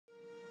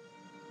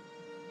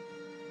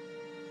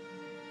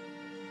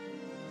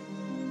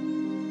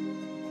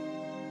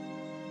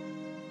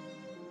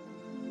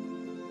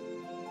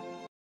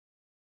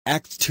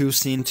Act 2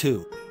 Scene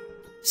 2.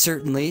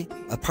 Certainly,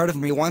 a part of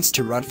me wants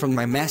to run from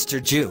my master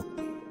Jew.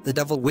 The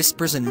devil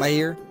whispers in my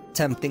ear,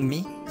 tempting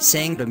me,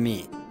 saying to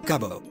me,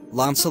 Gobbo,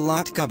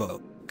 Launcelot Gobbo,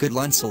 good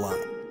Launcelot,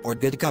 or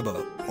good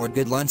Gobbo, or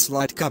good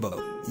Launcelot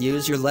Gobbo,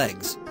 use your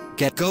legs,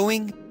 get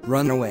going,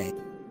 run away.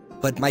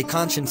 But my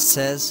conscience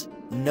says,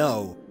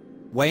 no.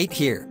 Wait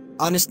here,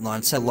 honest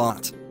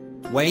Launcelot.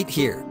 Wait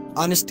here,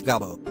 honest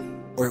Gobbo.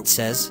 Or it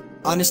says,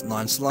 honest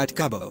Launcelot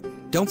Gobbo,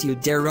 don't you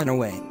dare run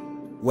away.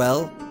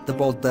 Well, the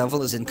bold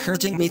devil is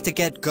encouraging me to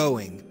get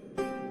going.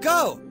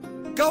 Go!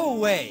 Go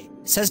away,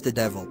 says the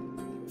devil.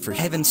 For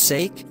heaven's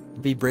sake,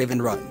 be brave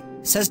and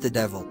run, says the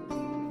devil.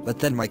 But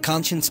then my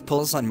conscience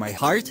pulls on my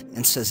heart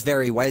and says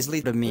very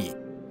wisely to me,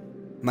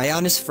 my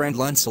honest friend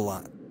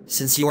Launcelot,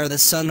 since you are the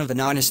son of an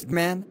honest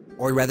man,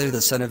 or rather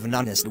the son of an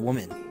honest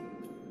woman.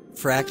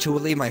 For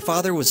actually my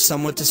father was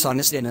somewhat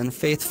dishonest and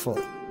unfaithful.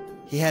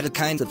 He had a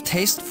kind of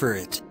taste for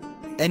it.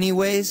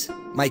 Anyways,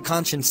 my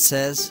conscience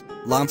says,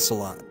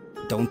 Launcelot,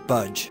 don't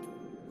budge.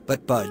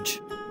 But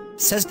budge,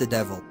 says the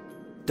devil.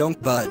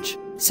 Don't budge,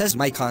 says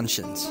my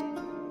conscience.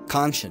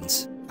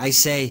 Conscience, I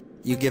say,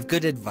 you give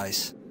good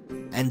advice.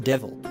 And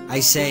devil, I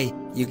say,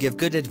 you give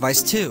good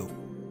advice too.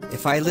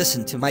 If I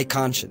listened to my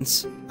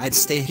conscience, I'd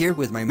stay here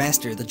with my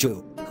master the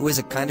Jew, who is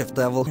a kind of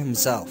devil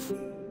himself.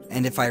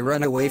 And if I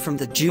run away from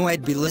the Jew,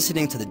 I'd be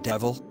listening to the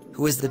devil,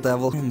 who is the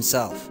devil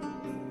himself.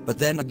 But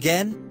then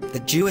again, the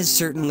Jew is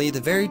certainly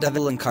the very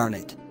devil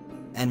incarnate.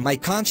 And my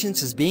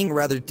conscience is being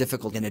rather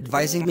difficult in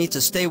advising me to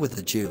stay with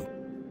the Jew.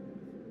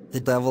 The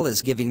devil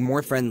is giving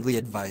more friendly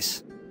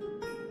advice.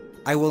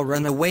 I will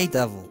run away,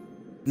 devil.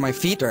 My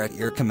feet are at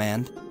your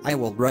command, I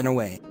will run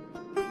away.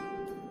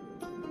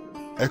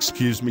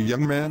 Excuse me,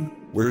 young man,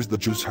 where's the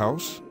Jew's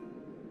house?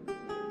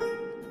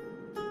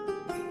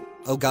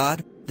 Oh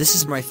God, this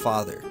is my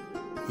father.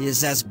 He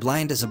is as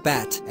blind as a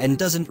bat and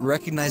doesn't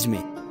recognize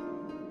me.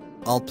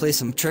 I'll play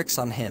some tricks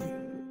on him.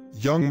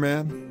 Young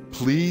man,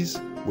 please,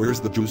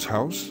 where's the Jew's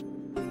house?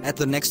 At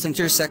the next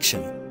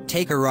intersection,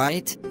 take a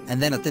right,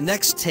 and then at the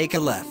next take a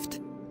left.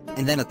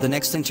 And then at the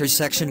next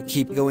intersection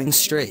keep going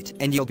straight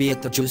and you'll be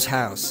at the Jew's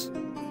house.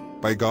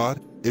 By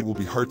God, it will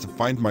be hard to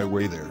find my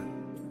way there.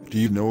 Do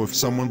you know if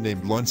someone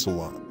named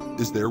Launcelot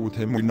is there with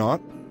him or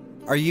not?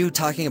 Are you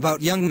talking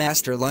about young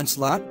Master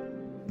Launcelot?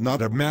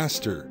 Not a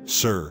master,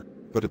 sir,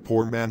 but a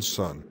poor man's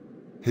son.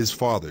 His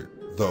father,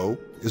 though,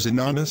 is an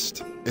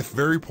honest, if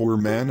very poor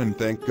man, and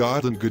thank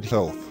God in good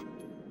health.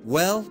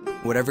 Well,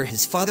 whatever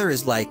his father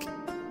is like.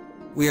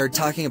 We are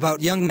talking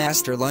about young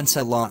Master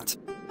Launcelot.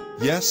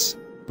 Yes,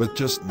 but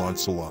just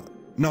Launcelot,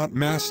 not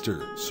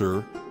master,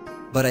 sir.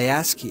 But I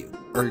ask you,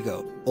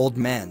 ergo, old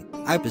man,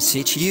 I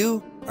beseech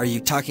you, are you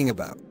talking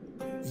about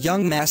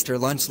young Master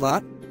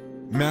Launcelot?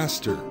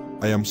 Master,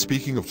 I am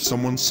speaking of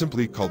someone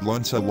simply called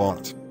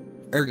Launcelot.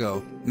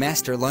 Ergo,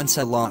 Master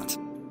Launcelot.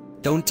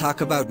 Don't talk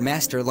about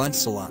Master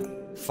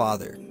Launcelot,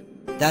 father.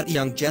 That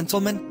young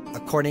gentleman,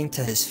 according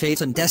to his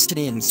fate and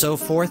destiny and so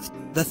forth,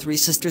 the three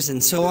sisters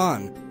and so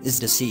on, is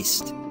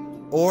deceased.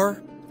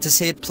 Or, to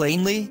say it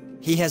plainly,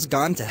 he has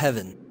gone to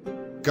heaven.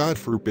 God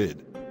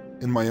forbid.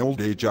 In my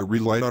old age I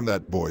relied on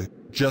that boy,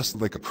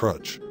 just like a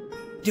crutch.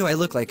 Do I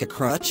look like a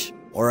crutch,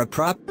 or a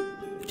prop?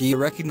 Do you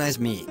recognize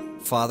me,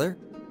 father?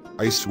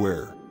 I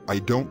swear, I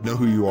don't know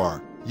who you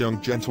are,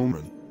 young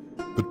gentleman.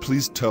 But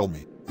please tell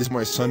me, is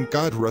my son,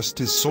 God rest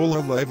his soul,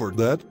 alive or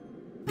dead?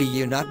 Do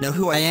you not know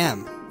who I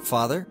am,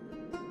 father?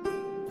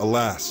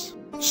 Alas,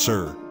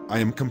 sir, I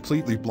am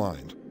completely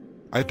blind.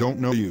 I don't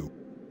know you.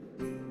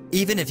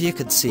 Even if you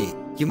could see,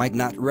 you might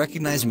not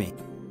recognize me.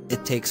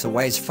 It takes a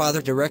wise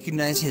father to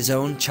recognize his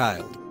own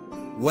child.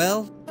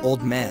 Well,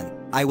 old man,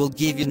 I will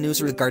give you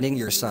news regarding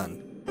your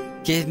son.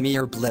 Give me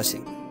your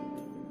blessing.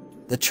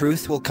 The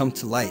truth will come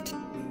to light.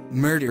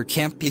 Murder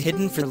can't be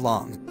hidden for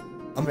long.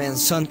 A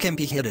man's son can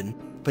be hidden,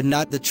 but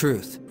not the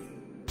truth.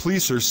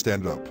 Please, sir,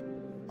 stand up.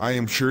 I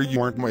am sure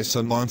you aren't my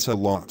son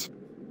Launcelot.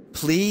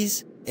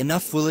 Please,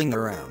 enough fooling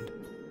around.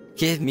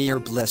 Give me your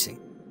blessing.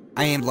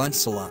 I am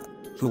Launcelot,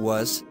 who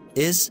was,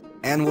 is,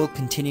 and will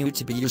continue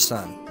to be your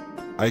son.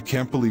 I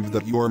can't believe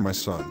that you are my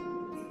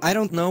son. I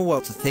don't know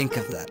what to think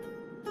of that.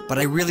 But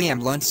I really am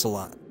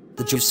Launcelot,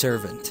 the Jew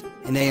servant,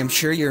 and I am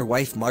sure your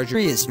wife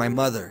Marjorie is my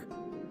mother.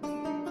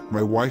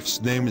 My wife's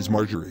name is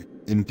Marjorie,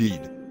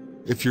 indeed.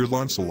 If you're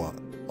Launcelot,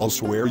 I'll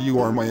swear you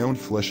are my own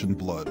flesh and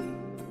blood.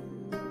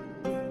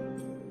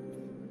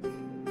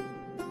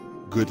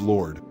 Good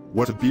Lord,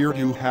 what a beard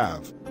you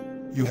have.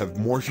 You have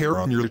more hair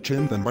on your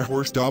chin than my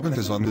horse Dobbin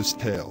has on his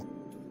tail.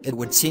 It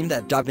would seem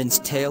that Dobbin's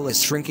tail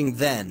is shrinking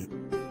then.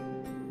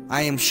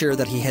 I am sure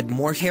that he had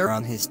more hair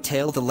on his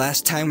tail the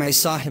last time I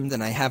saw him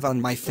than I have on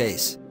my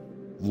face.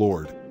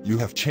 Lord, you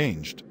have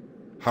changed.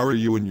 How are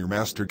you and your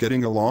master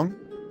getting along?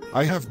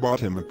 I have bought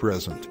him a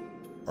present.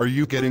 Are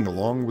you getting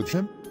along with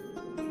him?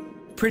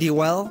 Pretty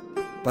well,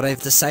 but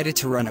I've decided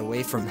to run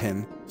away from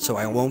him, so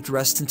I won't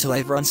rest until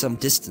I've run some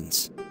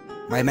distance.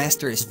 My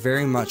master is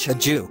very much a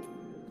Jew.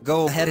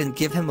 Go ahead and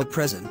give him a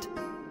present.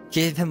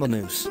 Give him a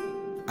noose.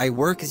 I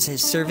work as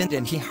his servant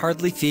and he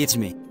hardly feeds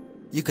me.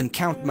 You can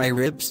count my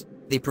ribs,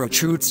 They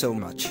protrude so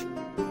much.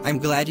 I'm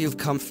glad you've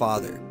come,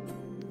 father.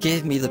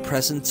 Give me the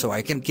present so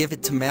I can give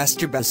it to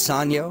Master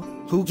Bassanio,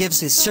 who gives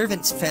his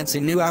servants fancy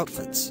new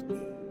outfits.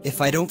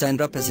 If I don't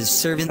end up as his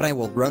servant, I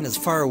will run as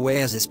far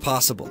away as is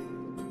possible.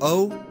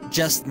 Oh,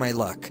 just my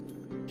luck.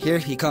 Here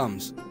he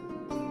comes.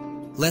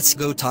 Let's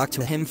go talk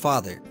to him,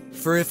 father,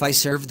 for if I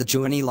serve the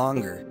Jew any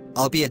longer,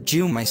 I'll be a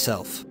Jew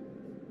myself.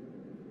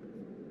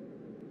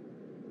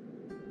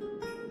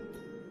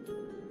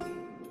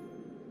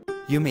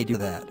 You may do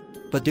that,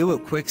 but do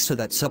it quick so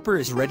that supper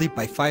is ready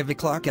by 5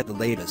 o'clock at the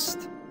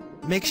latest.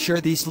 Make sure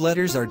these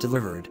letters are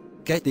delivered,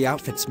 get the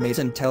outfits made,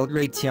 and tell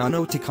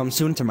Gratiano to come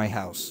soon to my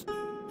house.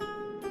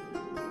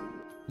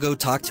 Go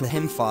talk to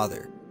him,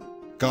 father.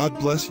 God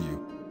bless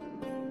you.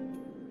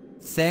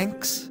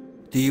 Thanks.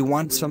 Do you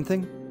want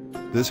something?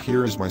 This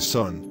here is my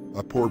son,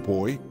 a poor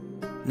boy.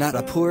 Not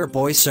a poor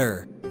boy,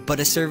 sir, but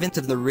a servant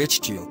of the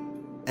rich Jew.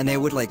 And I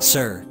would like,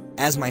 sir,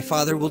 as my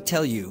father will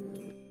tell you.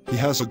 He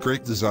has a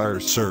great desire,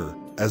 sir,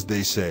 as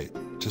they say,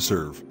 to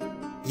serve.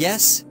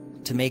 Yes,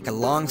 to make a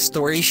long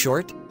story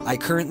short, I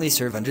currently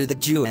serve under the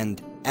Jew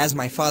and, as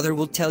my father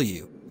will tell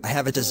you, I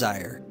have a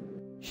desire.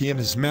 He and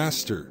his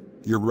master,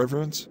 your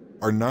reverence,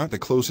 are not the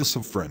closest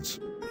of friends.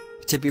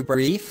 To be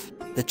brief,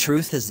 the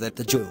truth is that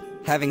the Jew,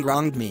 having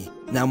wronged me,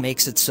 now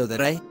makes it so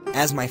that I,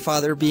 as my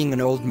father being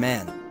an old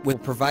man, will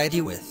provide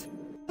you with.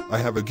 I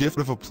have a gift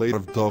of a plate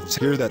of doves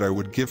here that I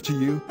would give to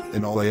you,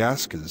 and all I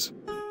ask is...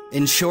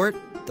 In short,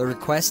 the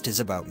request is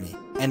about me,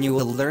 and you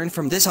will learn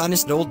from this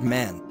honest old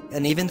man,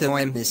 and even though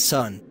I am his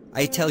son,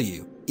 I tell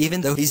you,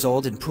 even though he's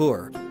old and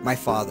poor, my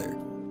father.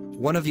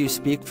 One of you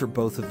speak for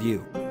both of you.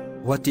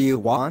 What do you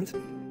want?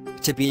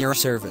 To be your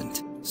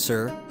servant,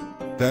 sir.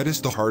 That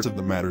is the heart of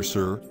the matter,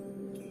 sir.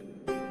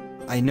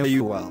 I know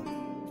you well.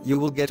 You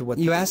will get what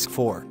you ask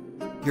for.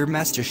 Your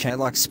master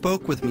Shylock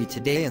spoke with me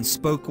today and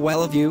spoke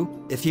well of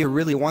you, if you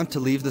really want to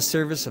leave the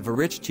service of a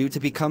rich Jew to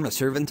become a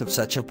servant of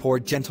such a poor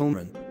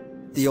gentleman.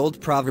 The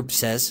old proverb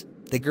says,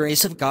 the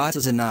grace of God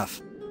is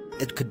enough.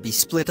 It could be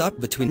split up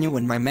between you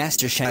and my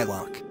master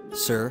Shylock,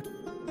 sir.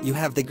 You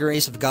have the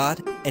grace of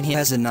God, and he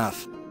has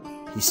enough.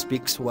 He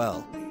speaks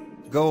well.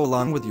 Go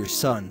along with your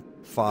son,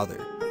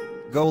 father.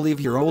 Go leave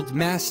your old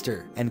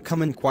master and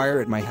come inquire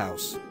at my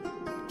house.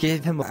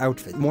 Give him an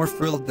outfit more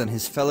frilled than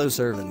his fellow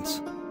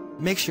servants.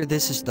 Make sure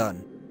this is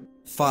done.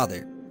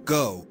 Father,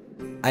 go.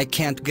 I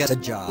can't get a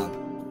job.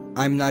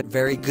 I'm not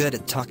very good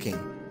at talking.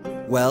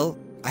 Well,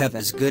 I have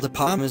as good a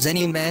palm as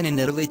any man in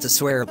Italy to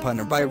swear upon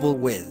a Bible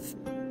with.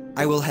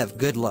 I will have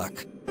good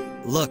luck.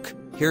 Look,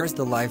 here's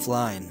the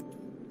lifeline.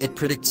 It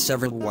predicts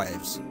several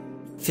wives.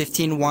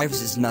 15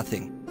 wives is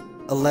nothing.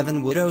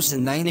 11 widows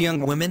and 9 young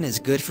women is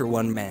good for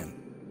one man.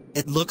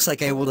 It looks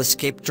like I will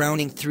escape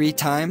drowning 3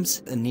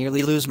 times and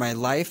nearly lose my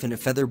life in a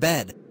feather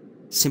bed.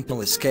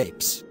 Simple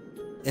escapes.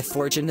 If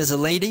fortune is a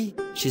lady,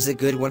 she's a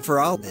good one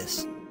for all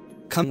this.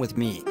 Come with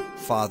me,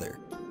 father.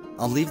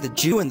 I'll leave the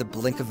Jew in the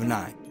blink of an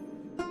eye.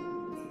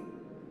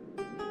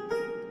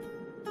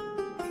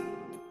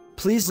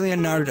 Please,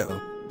 Leonardo,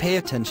 pay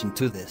attention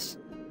to this.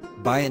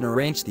 Buy and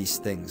arrange these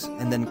things,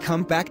 and then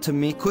come back to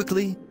me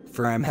quickly,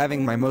 for I'm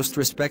having my most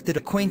respected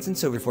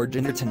acquaintance over for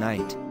dinner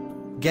tonight.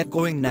 Get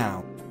going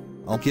now.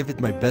 I'll give it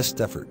my best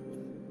effort.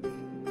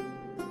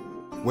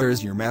 Where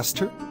is your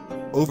master?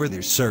 Over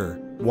there, sir,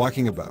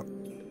 walking about.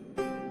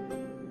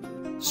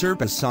 Sir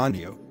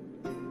Bassanio.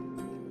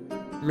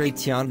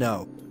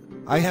 Gratiano,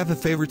 I have a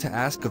favor to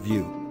ask of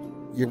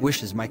you. Your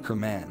wish is my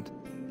command.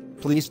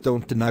 Please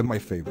don't deny my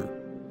favor.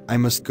 I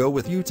must go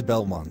with you to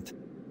Belmont.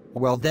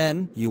 Well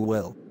then, you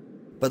will.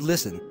 But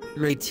listen,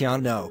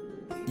 Gratiano.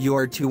 You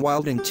are too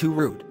wild and too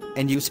rude,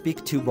 and you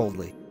speak too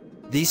boldly.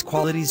 These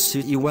qualities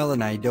suit you well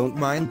and I don't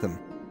mind them.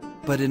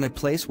 But in a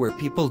place where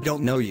people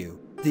don't know you,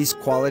 these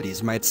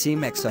qualities might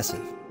seem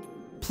excessive.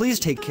 Please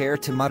take care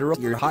to moderate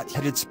your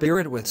hot-headed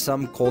spirit with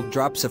some cold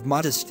drops of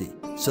modesty,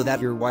 so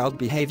that your wild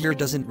behavior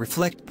doesn't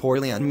reflect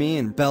poorly on me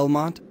in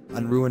Belmont,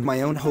 and ruin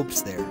my own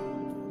hopes there.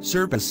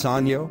 Sir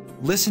Bassanio,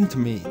 listen to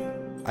me.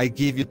 I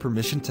give you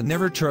permission to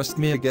never trust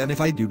me again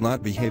if I do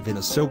not behave in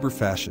a sober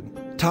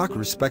fashion, talk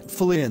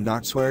respectfully and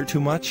not swear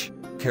too much,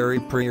 carry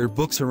prayer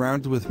books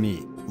around with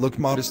me, look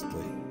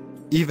modestly.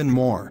 Even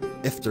more,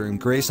 if during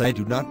grace I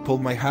do not pull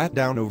my hat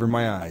down over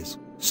my eyes,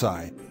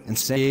 sigh, and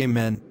say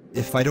amen,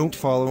 if I don't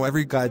follow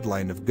every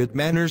guideline of good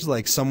manners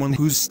like someone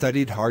who's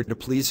studied hard to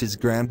please his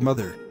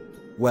grandmother.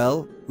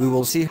 Well, we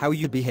will see how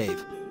you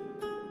behave.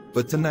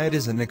 But tonight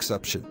is an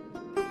exception.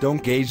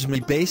 Don't gauge me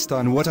based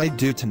on what I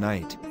do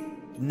tonight.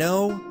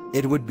 No,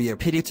 it would be a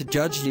pity to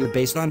judge you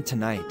based on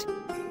tonight.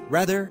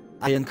 Rather,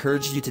 I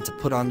encourage you to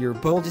put on your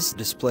boldest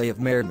display of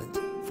merriment,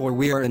 for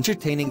we are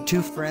entertaining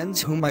 2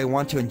 friends whom I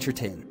want to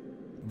entertain.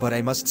 But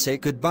I must say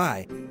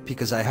goodbye,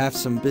 because I have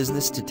some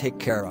business to take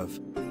care of.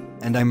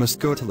 And I must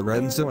go to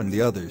Lorenzo and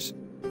the others.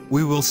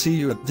 We will see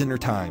you at dinner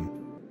time.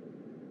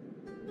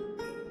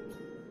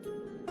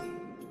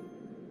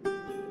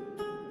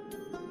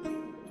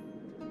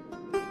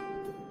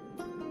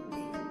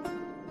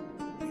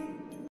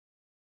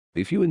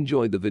 If you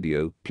enjoyed the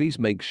video, please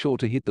make sure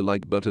to hit the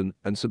like button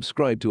and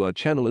subscribe to our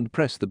channel and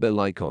press the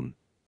bell icon.